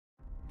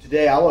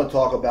Today I want to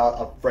talk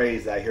about a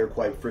phrase that I hear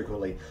quite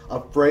frequently.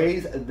 A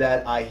phrase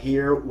that I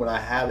hear when I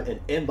have an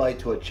invite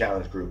to a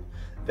challenge group.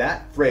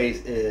 That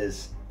phrase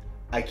is,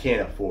 I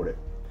can't afford it.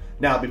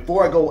 Now,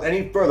 before I go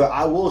any further,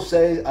 I will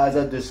say as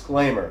a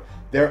disclaimer,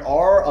 there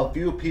are a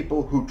few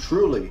people who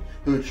truly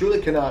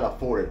cannot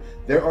afford it.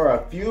 There are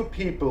a few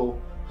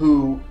people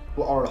who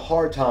are in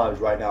hard times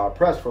right now, are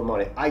pressed for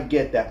money. I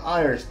get that,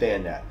 I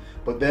understand that.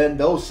 But then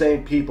those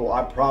same people,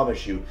 I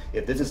promise you,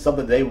 if this is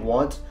something they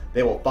want,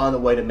 they will find a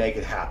way to make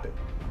it happen.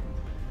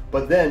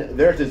 But then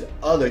there's this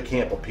other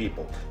camp of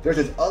people. There's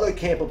this other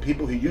camp of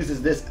people who uses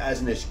this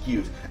as an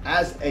excuse,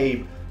 as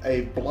a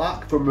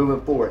block for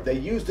moving forward. They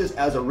use this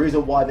as a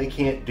reason why they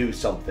can't do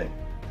something.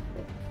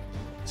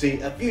 See,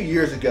 a few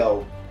years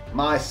ago,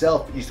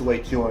 myself used to weigh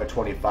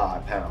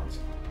 225 pounds.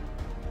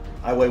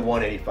 I weigh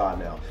 185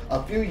 now.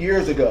 A few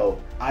years ago,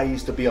 I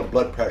used to be on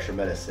blood pressure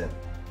medicine.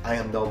 I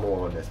am no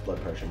more on this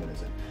blood pressure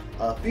medicine.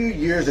 A few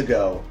years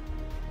ago,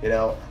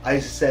 I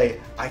used to say,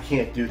 I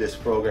can't do this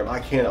program,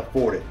 I can't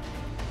afford it.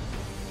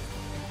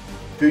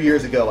 A few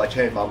years ago, I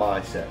changed my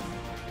mindset.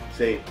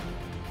 See,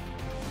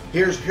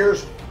 here's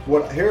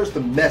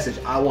the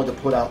message I want to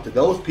put out to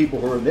those people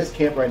who are in this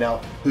camp right now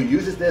who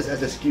uses this as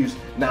an excuse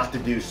not to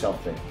do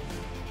something.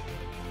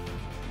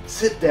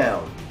 Sit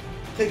down,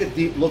 take a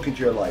deep look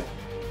into your life.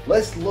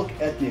 Let's look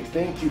at the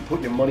things you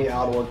put your money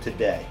out on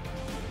today.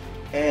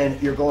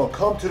 And you're going to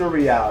come to the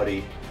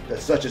reality that,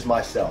 such as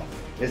myself,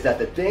 is that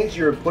the things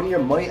you're putting your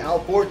money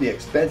out for, the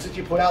expenses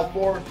you put out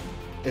for,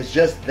 is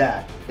just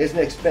that. It's an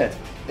expense.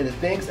 And the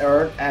things that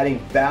aren't adding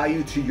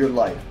value to your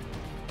life.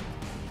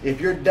 If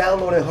you're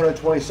downloading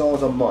 120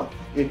 songs a month,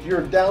 if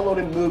you're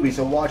downloading movies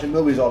and watching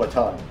movies all the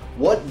time,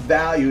 what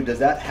value does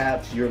that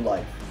have to your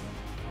life?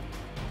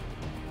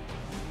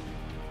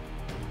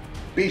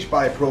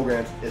 Beachbody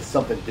programs is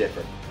something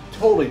different,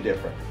 totally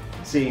different.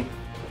 See,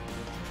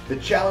 the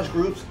challenge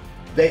groups,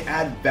 they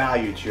add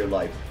value to your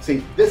life.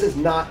 See, this is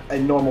not a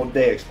normal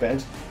day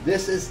expense.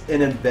 This is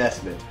an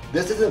investment.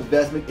 This is an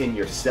investment in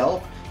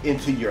yourself,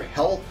 into your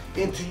health,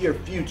 into your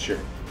future.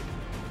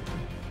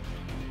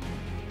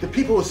 The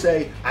people who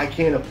say, I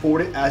can't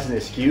afford it as an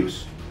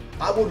excuse,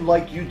 I would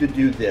like you to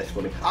do this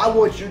for me. I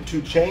want you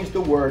to change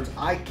the words,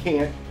 I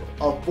can't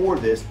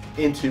afford this,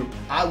 into,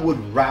 I would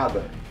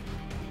rather.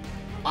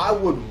 I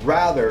would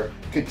rather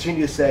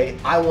continue to say,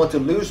 I want to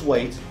lose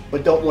weight,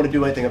 but don't want to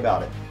do anything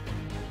about it.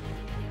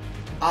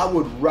 I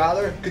would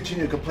rather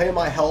continue to complain of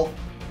my health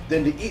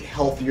than to eat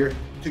healthier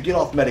to get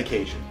off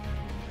medication.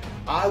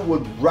 I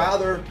would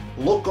rather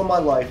look on my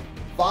life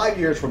 5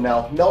 years from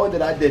now knowing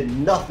that I did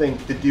nothing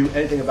to do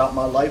anything about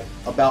my life,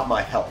 about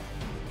my health.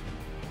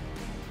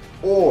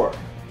 Or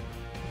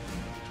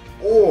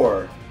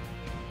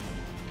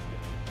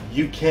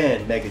you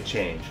can make a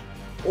change.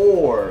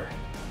 Or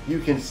you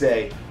can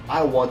say,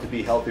 I want to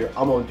be healthier,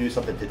 I'm going to do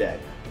something today.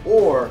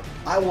 Or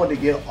I want to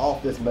get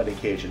off this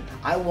medication.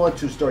 I want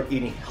to start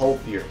eating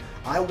healthier.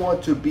 I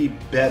want to be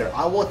better.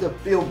 I want to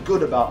feel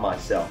good about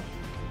myself.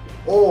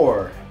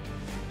 Or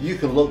you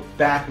can look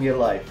back in your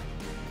life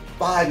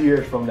 5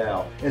 years from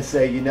now and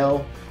say,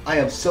 I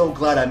am so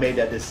glad I made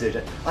that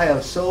decision. I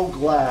am so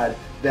glad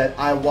that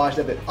I watched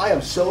that video. I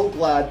am so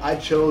glad I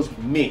chose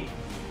me.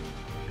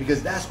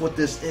 Because that's what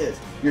this is.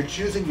 You're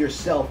choosing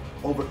yourself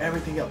over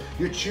everything else.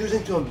 You're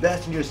choosing to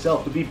invest in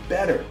yourself to be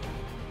better.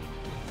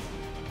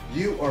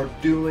 You are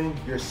doing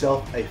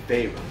yourself a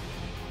favor.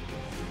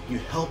 You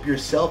help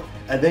yourself,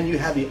 and then you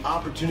have the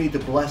opportunity to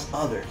bless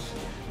others.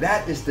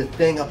 That is the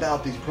thing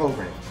about these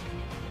programs.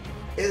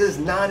 It is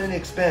not an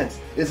expense.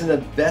 It's an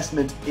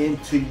investment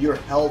into your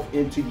health,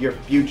 into your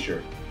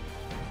future.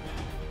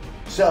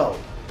 So,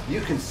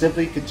 you can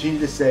simply continue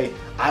to say,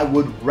 I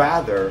would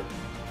rather,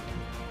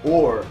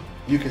 or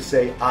you can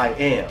say, I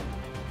am.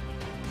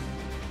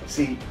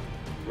 See,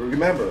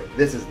 remember,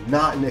 this is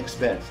not an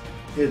expense.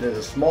 It is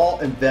a small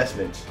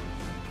investment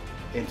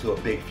into a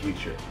big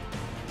future.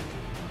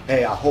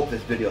 Hey, I hope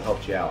this video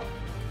helped you out.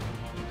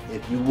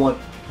 If you want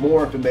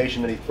more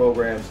information on these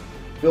programs,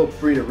 feel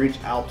free to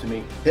reach out to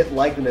me. Hit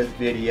like on this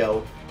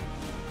video,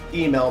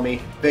 email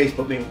me,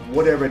 Facebook me,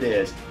 whatever it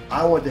is.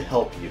 I want to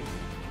help you.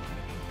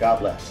 God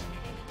bless.